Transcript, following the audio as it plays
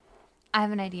I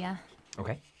have an idea.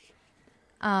 Okay.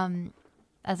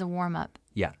 As a warm-up.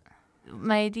 Yeah.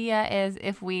 My idea is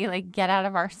if we get out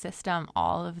of our system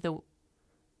all of the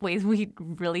ways we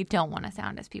really don't want to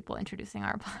sound as people introducing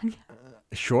our podcast.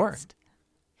 Sure.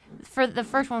 For the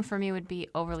first one for me would be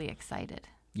overly excited.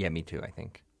 Yeah, me too, I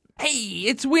think. Hey,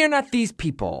 it's We're Not These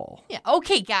People. Yeah,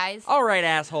 okay, guys. All right,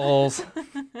 assholes.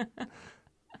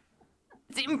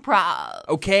 It's improv.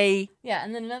 Okay. Yeah,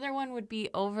 and then another one would be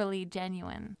overly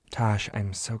genuine. Tosh,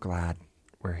 I'm so glad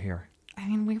we're here. I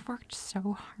mean, we've worked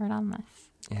so hard on this.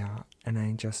 Yeah, and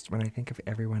when I think of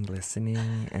everyone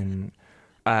listening and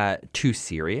too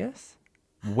serious,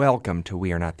 welcome to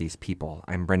We Are Not These People.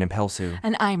 I'm Brendan Pelsu.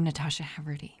 And I'm Natasha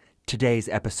Haverty. Today's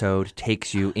episode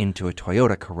takes you into a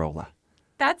Toyota Corolla.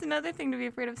 That's another thing to be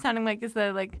afraid of sounding like is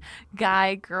the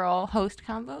guy-girl host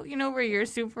combo, where you're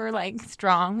super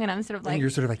strong and I'm sort of And you're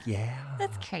sort of yeah.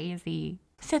 That's crazy.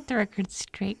 Set the record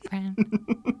straight, Bren.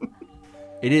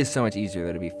 It is so much easier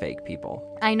though to be fake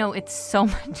people. I know, it's so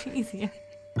much easier.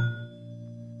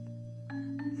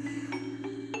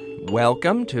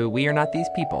 Welcome to We Are Not These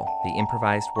People, the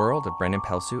improvised world of Brendan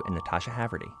Pelsu and Natasha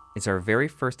Haverty. It's our very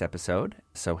first episode,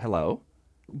 so hello.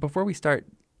 Before we start,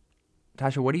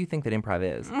 Tasha, what do you think that improv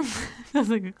is? Sounds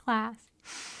like a class.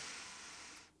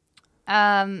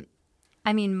 I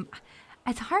mean,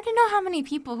 it's hard to know how many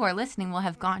people who are listening will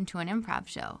have gone to an improv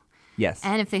show. Yes.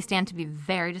 And if they stand to be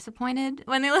very disappointed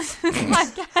when they listen to the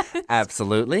podcast.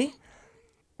 Absolutely.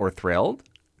 Or thrilled.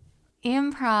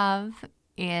 Improv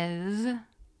is,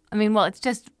 it's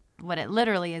just what it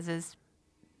literally is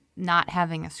not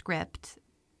having a script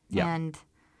and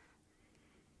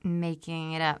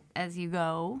making it up as you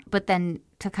go. But then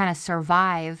to kind of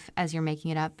survive as you're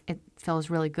making it up, it feels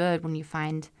really good when you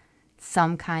find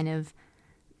some kind of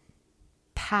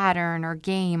pattern or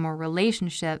game or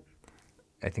relationship.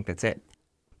 I think that's it.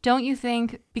 Don't you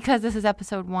think, because this is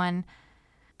episode 1,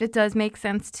 it does make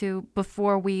sense to,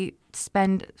 before we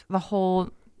spend the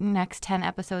whole next 10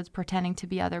 episodes pretending to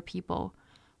be other people,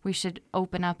 we should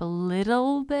open up a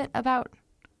little bit about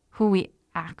who we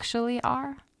actually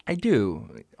are? I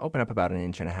do. Open up about 1.5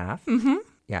 inches. Mm-hmm.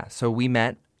 Yeah, so we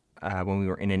met when we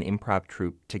were in an improv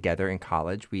troupe together in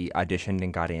college. We auditioned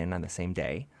and got in on the same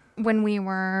day. When we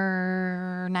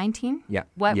were 19? Yeah.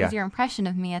 What was your impression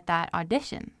of me at that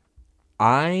audition?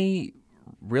 I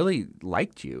really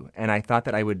liked you, and I thought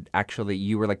that I would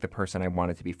you were the person I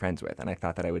wanted to be friends with, and I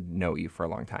thought that I would know you for a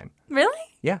long time. Really?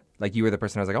 Yeah, you were the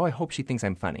person I was like, oh, I hope she thinks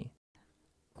I'm funny.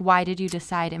 Why did you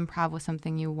decide improv was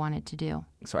something you wanted to do?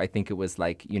 So I think it was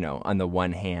on the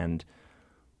one hand,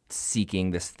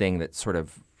 seeking this thing that sort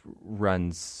of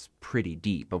runs pretty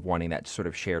deep of wanting that sort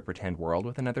of shared pretend world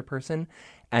with another person,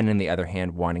 and on the other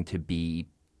hand, wanting to be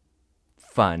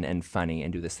fun and funny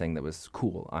and do this thing that was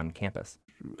cool on campus.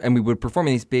 And we would perform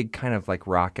in these big kind of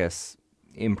raucous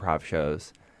improv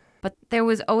shows. But there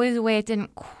was always a way it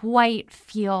didn't quite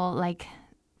feel like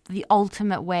the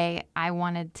ultimate way I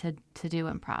wanted to do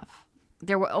improv.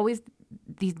 There were always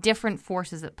these different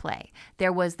forces at play.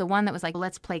 There was the one that was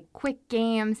let's play quick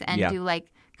games and do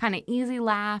kind of easy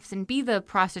laughs and be the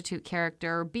prostitute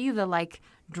character, or be the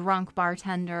drunk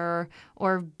bartender,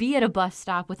 or be at a bus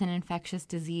stop with an infectious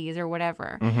disease or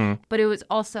whatever. Mm-hmm. But it was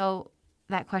also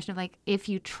that question of if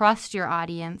you trust your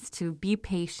audience to be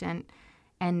patient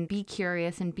and be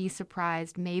curious and be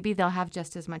surprised, maybe they'll have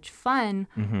just as much fun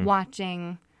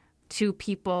watching two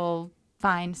people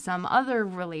find some other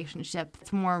relationship.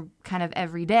 It's more kind of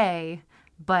everyday,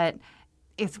 but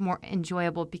it's more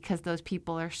enjoyable because those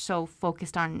people are so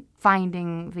focused on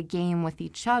finding the game with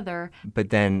each other. But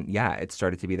then, it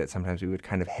started to be that sometimes we would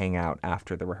kind of hang out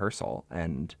after the rehearsal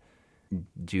and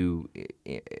do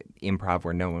improv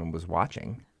where no one was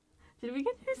watching. Did we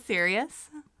get too serious?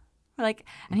 And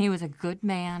he was a good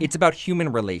man. It's about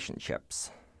human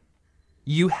relationships.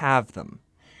 You have them.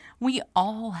 We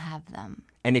all have them.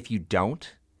 And if you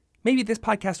don't, maybe this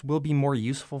podcast will be more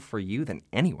useful for you than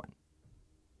anyone.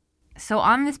 So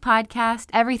on this podcast,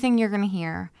 everything you're going to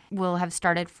hear will have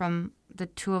started from the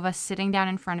two of us sitting down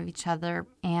in front of each other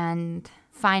and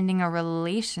finding a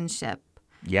relationship.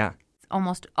 Yeah. It's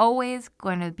almost always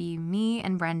going to be me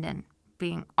and Brendan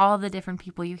being all the different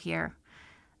people you hear.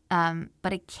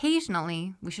 But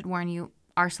occasionally, we should warn you,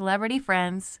 our celebrity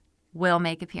friends will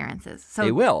make appearances. So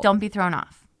they will. Don't be thrown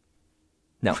off.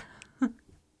 No.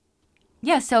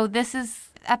 Yeah, so this is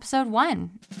episode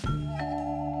 1.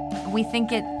 We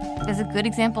think it is a good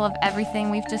example of everything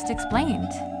we've just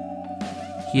explained.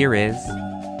 Here is,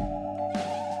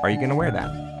 are you going to wear that?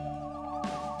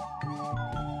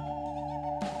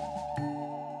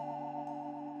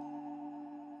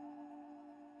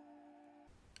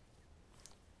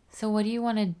 So what do you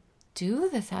want to do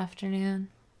this afternoon?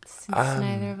 Since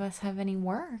neither of us have any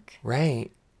work.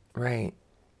 Right.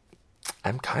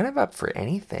 I'm kind of up for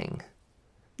anything.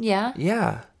 Yeah?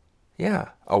 Yeah.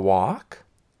 A walk,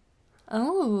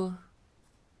 Oh.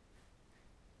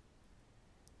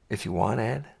 if you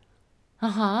wanted.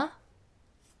 Uh-huh.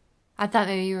 I thought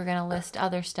maybe you were going to list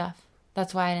other stuff.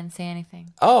 That's why I didn't say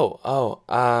anything. I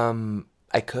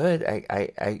could.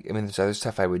 I mean, there's other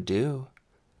stuff I would do.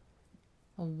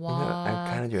 A You know, walk. I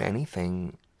kind of do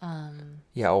anything.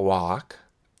 Yeah, a walk.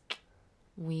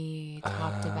 We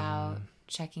talked about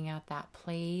checking out that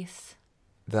place.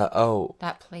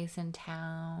 That place in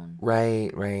town.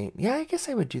 Right. Yeah, I guess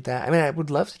I would do that. I mean, I would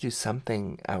love to do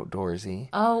something outdoorsy.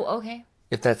 Oh, okay.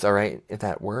 If that's all right, if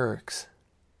that works.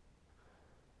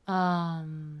 A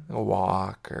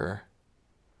walk or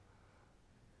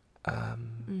I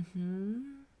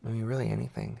mean, really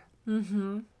anything.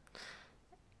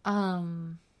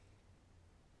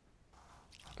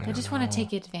 I just want to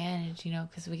take advantage,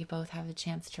 because we both have the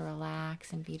chance to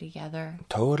relax and be together,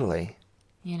 Totally.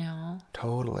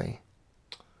 Totally.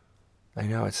 I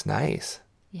know, it's nice.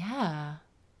 Yeah.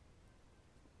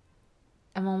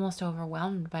 I'm almost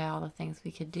overwhelmed by all the things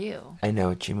we could do. I know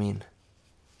what you mean.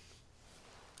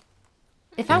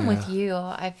 If I'm with you,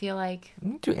 I feel like...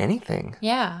 You can do anything.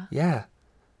 Yeah. Yeah.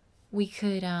 We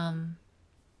could,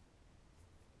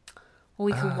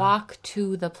 we could walk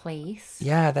to the place.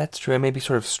 Yeah, that's true. And maybe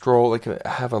sort of stroll, like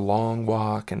have a long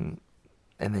walk and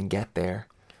then get there.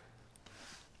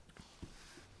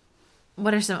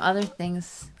 What are some other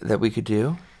things? That we could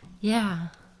do? Yeah.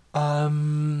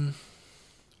 Well,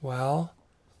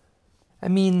 I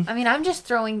mean, I'm just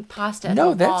throwing pasta at the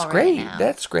wall that's great. right now.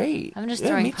 That's great. I'm just Yeah,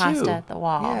 throwing me pasta too. at the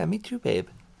wall. Yeah, me too, babe.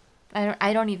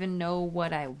 I don't even know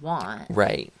what I want.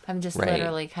 Right. I'm just right.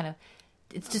 literally kind of...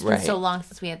 It's just been so long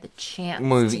since we had the chance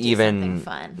We've to do even something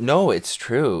fun. No, it's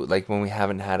true. Like when we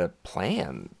haven't had a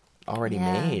plan already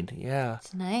made. Yeah.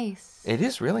 It's nice. It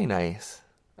is really nice.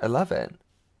 I love it.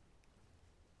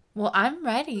 Well, I'm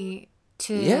ready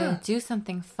to do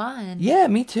something fun. Yeah,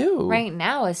 me too. Right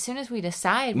now, as soon as we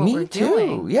decide what me we're too.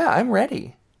 doing. Yeah, I'm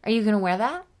ready. Are you going to wear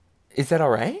that? Is that all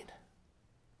right?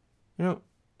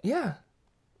 Yeah.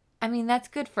 I mean, that's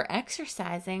good for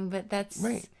exercising, but that's...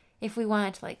 Right. If we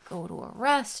wanted to, go to a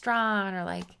restaurant or,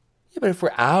 Yeah, but if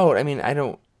we're out, I mean,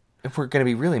 if we're going to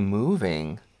be really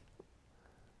moving...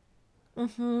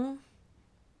 Mm-hmm.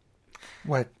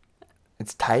 What?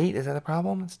 It's tight? Is that the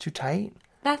problem? It's too tight?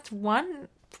 That's one...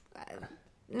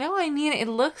 No, I mean, it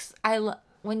looks...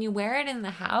 when you wear it in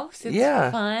the house, it's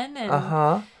fun. And,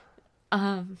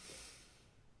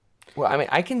 Well, I mean,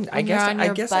 I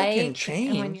guess I can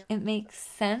change. It makes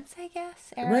sense, I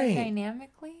guess, Right.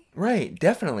 aerodynamically. Right,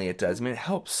 definitely it does. I mean, it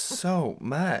helps so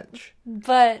much.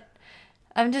 But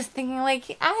I'm just thinking, I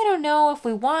don't know if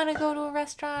we want to go to a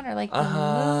restaurant or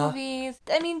the movies.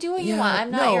 I mean, do what you want.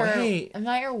 I'm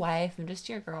not your wife. I'm just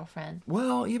your girlfriend.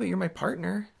 Well, yeah, but you're my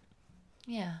partner,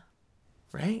 Yeah.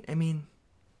 right? I mean,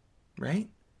 right?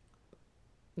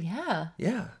 Yeah.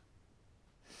 Yeah.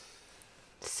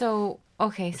 So,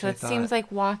 okay, so I it seems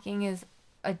like walking is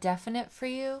a definite for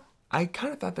you. I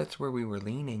kind of thought that's where we were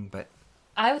leaning, but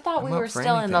I thought I'm we up were for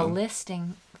still in the anything.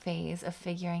 listing phase of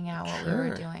figuring out what we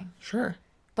were doing. Sure.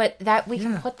 But that we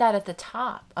can Yeah. put that at the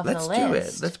top of Let's the list. do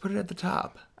it. Let's put it at the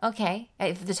top. Okay,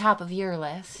 at the top of your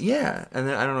list. Yeah, and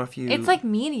then I don't know if you... It's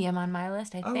medium on my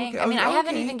list, I think. Okay. I mean, I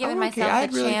haven't Okay. even given Okay. myself I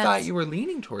the really chance. thought you were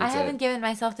leaning towards it. I haven't given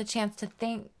myself the chance to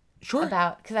think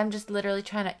about, because I'm just literally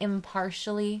trying to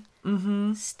impartially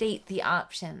state the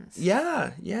options.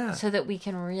 Yeah. So that we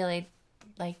can really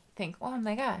think, oh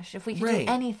my gosh, if we could Right.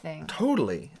 do anything,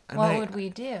 Totally. And what would we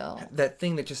do? That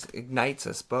thing that just ignites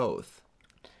us both.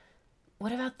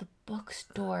 What about the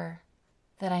bookstore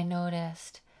that I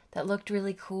noticed that looked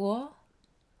really cool?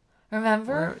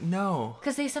 Remember? No.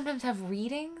 Because they sometimes have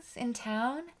readings in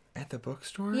town. At the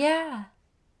bookstore? Yeah.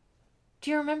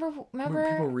 Do you remember? Where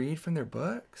people read from their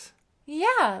books?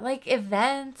 Yeah,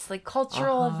 events,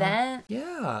 cultural event.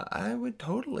 Yeah, I would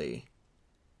totally.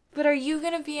 But are you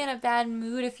going to be in a bad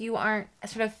mood if you aren't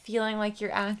sort of feeling like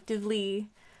you're actively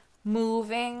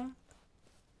moving?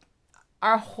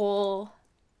 Our whole...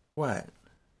 What?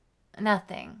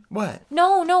 Nothing. What?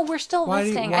 No, we're still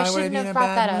listing. I Why would I shouldn't be in have a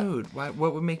brought that bad up. mood? What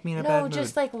would make me in a bad No, mood?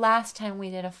 just last time we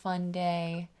did a fun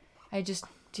day.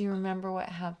 Do you remember what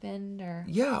happened? Or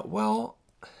Yeah, well,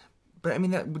 but I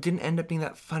mean, that didn't end up being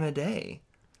that fun a day.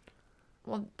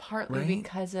 Well, partly Right?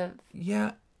 because of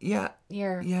Yeah.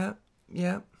 your...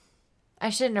 Yeah. I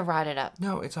shouldn't have brought it up.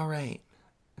 No, it's all right.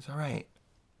 It's all right.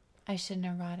 I shouldn't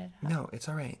have brought it up. No, it's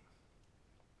all right.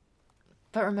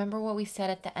 But remember what we said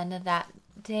at the end of that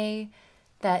day?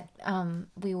 that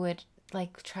we would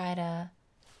like try to.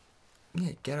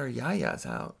 Yeah, get our yayas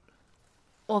out.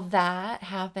 Well, that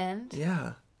happened.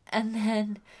 Yeah.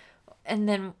 And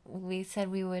then we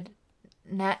said we would,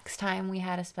 next time we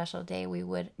had a special day, we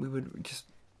would just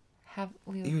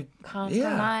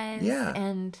compromise yeah.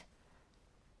 and.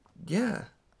 Yeah.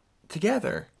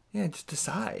 Together. Yeah, just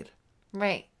decide.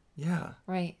 Right. Yeah.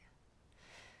 Right.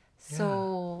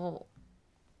 So.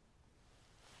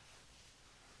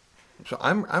 So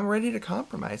I'm ready to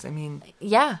compromise. I mean.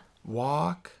 Yeah.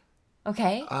 Walk.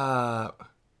 Okay.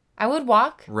 I would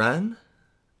walk. Run.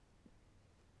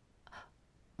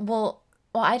 Well,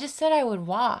 I just said I would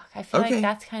walk. I feel like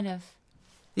that's kind of.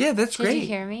 Yeah, that's great. Did you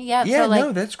hear me? Yeah. Yeah, so like,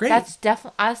 no, that's great. That's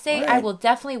definitely. I'll say I will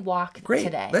definitely walk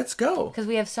today. Let's go. Because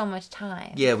we have so much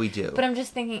time. Yeah, we do. But I'm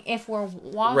just thinking, if we're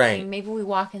walking, maybe we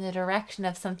walk in the direction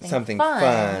of something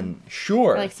fun.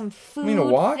 Sure. Or like some food. I mean, a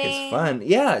walk thing, is fun.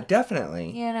 Yeah,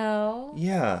 definitely. You know.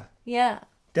 Yeah. Yeah.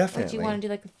 Definitely. Would you want to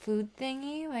do like a food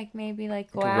thingy? Like maybe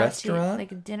like go like out a restaurant? to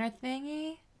like a dinner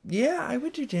thingy? Yeah, I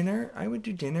would do dinner. You would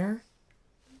do dinner?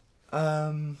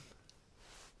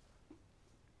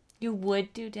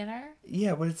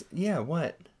 Yeah,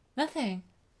 what? Nothing.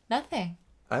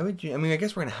 I would do, I mean, I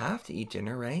guess we're going to have to eat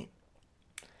dinner, right?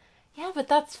 Yeah, but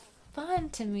that's fun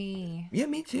to me. Yeah,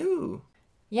 me too.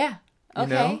 Yeah. Okay. You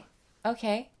know?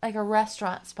 Okay. Like a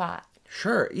restaurant spot.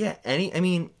 Sure. Yeah.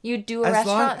 You do a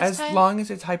restaurant as long as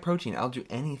it's high protein, I'll do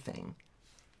anything.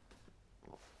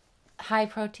 High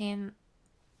protein.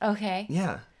 Okay.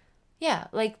 Yeah. Yeah,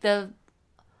 like there's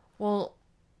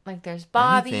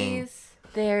Bobby's. Anything.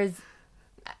 There's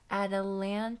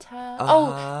Atalanta.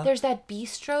 Oh, there's that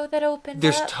bistro that opened up.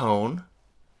 There's Tone.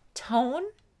 Tone?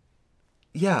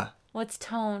 Yeah. What's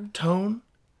Tone? Tone?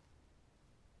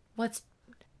 What's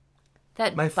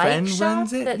that? My bike friend shop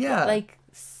runs it. that, Yeah. like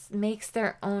makes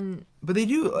their own. But they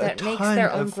do a ton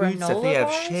of food stuff. They have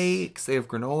bars? shakes. They have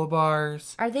granola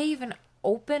bars. Are they even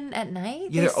open at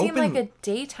night? Yeah, they they're seem open- like a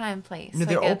daytime place. No,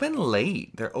 they're open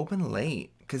late. They're open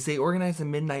late because they organize the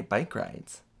midnight bike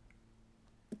rides.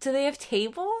 Do they have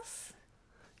tables?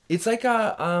 It's like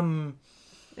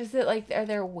Is it like, are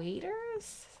there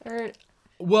waiters? Or.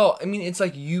 Well, I mean, it's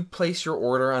like you place your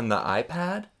order on the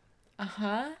iPad.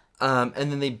 Uh-huh. And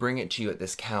then they bring it to you at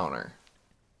this counter.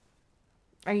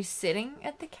 Are you sitting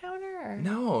at the counter? Or?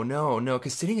 No,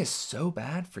 because sitting is so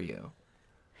bad for you.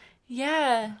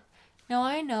 Yeah. No,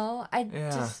 I know.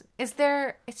 It's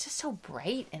just so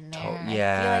bright in there.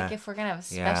 Yeah. I feel like if we're going to have a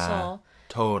special.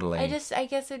 Totally. I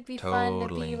guess it'd be fun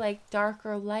to be like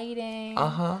darker lighting.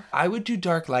 I would do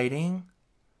dark lighting.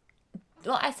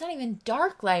 Well, it's not even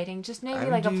dark lighting, just maybe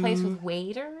like a place with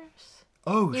waiters.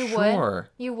 Oh, sure.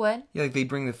 You would? Yeah, like they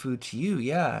bring the food to you.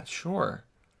 Yeah, sure.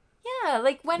 Yeah,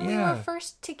 like when we were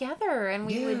first together and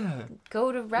we would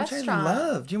go to restaurants. Which I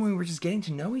loved. You know, when we were just getting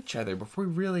to know each other before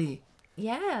we really...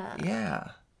 Yeah. Yeah.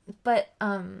 But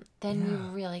then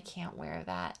you really can't wear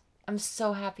that. I'm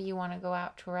so happy you want to go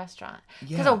out to a restaurant.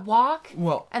 Because a walk,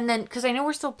 and then, because I know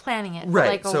we're still planning it. Right,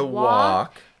 like so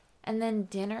walk. And then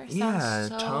dinner sounds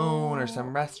so... Tone or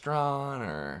some restaurant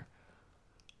or...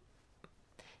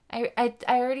 I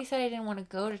already said I didn't want to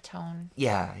go to Tone.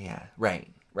 Yeah, right.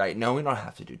 No, we don't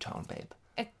have to do Tone, babe.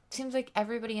 It seems like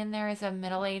everybody in there is a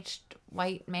middle-aged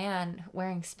white man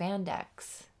wearing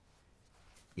spandex.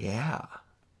 Yeah.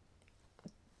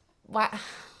 Why?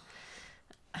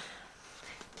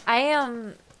 I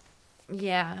am...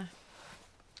 Yeah.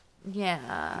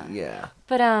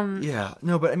 But, Yeah.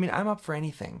 No, but I mean, I'm up for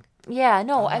anything. Yeah,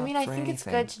 no, I mean, I think it's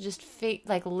good to just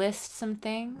list some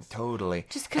things. Totally.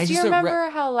 Just because you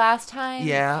remember how last time...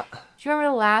 Yeah. Do you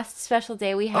remember the last special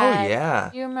day we had? Oh,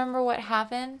 yeah. Do you remember what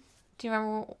happened? Do you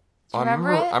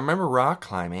remember it? I remember rock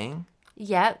climbing.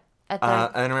 Yep. At the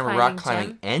and I remember rock climbing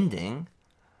gym. ending.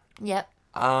 Yep.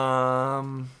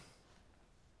 And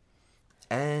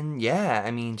yeah, I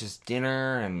mean, just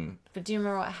dinner and... But do you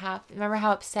remember what happened? Remember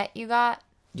how upset you got?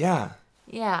 Yeah.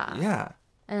 Yeah. Yeah.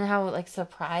 And how, like,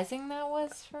 surprising that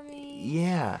was for me?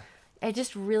 Yeah. I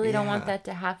just really don't want that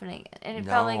to happen again. And it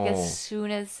felt like as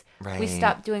soon as we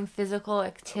stopped doing physical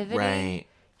activity,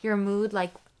 your mood,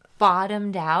 like,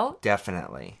 bottomed out.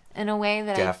 Definitely. In a way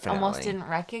that I almost didn't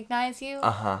recognize you.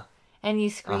 Uh-huh. And you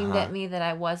screamed at me that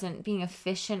I wasn't being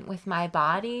efficient with my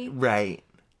body. Right.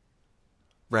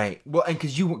 Well, and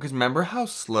because remember how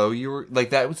slow you were? Like,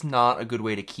 that was not a good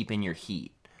way to keep in your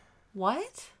heat.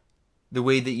 What? The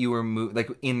way that you were like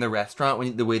in the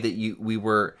restaurant, the way that you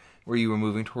were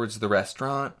moving towards the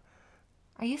restaurant.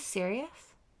 Are you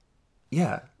serious?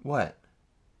 Yeah. What?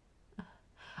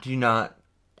 Do you not?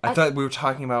 I thought we were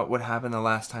talking about what happened the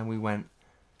last time we went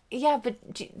Yeah, but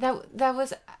that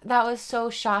was so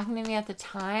shocking to me at the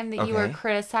time that you were Okay.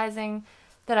 criticizing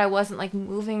that I wasn't like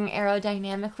moving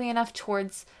aerodynamically enough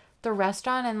towards the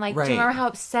restaurant, and like, do Right. you remember how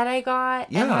upset I got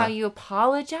and Yeah. how you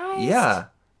apologized? Yeah.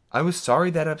 I was sorry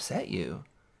that upset you.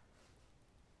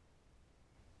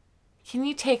 Can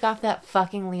you take off that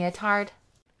fucking leotard?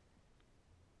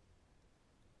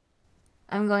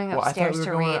 I'm going upstairs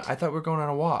to read. I thought we were going on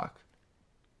a walk.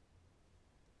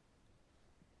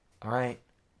 All right.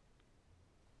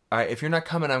 All right, if you're not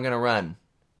coming, I'm going to run.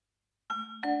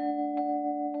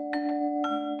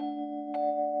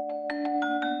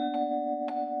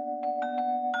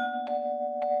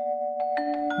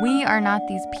 We Are Not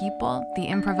These People, the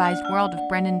improvised world of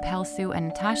Brendan Pelsu and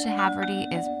Natasha Haverty,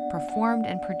 is performed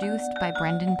and produced by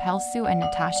Brendan Pelsu and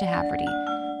Natasha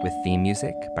Haverty. With theme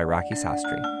music by Rocky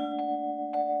Sastry.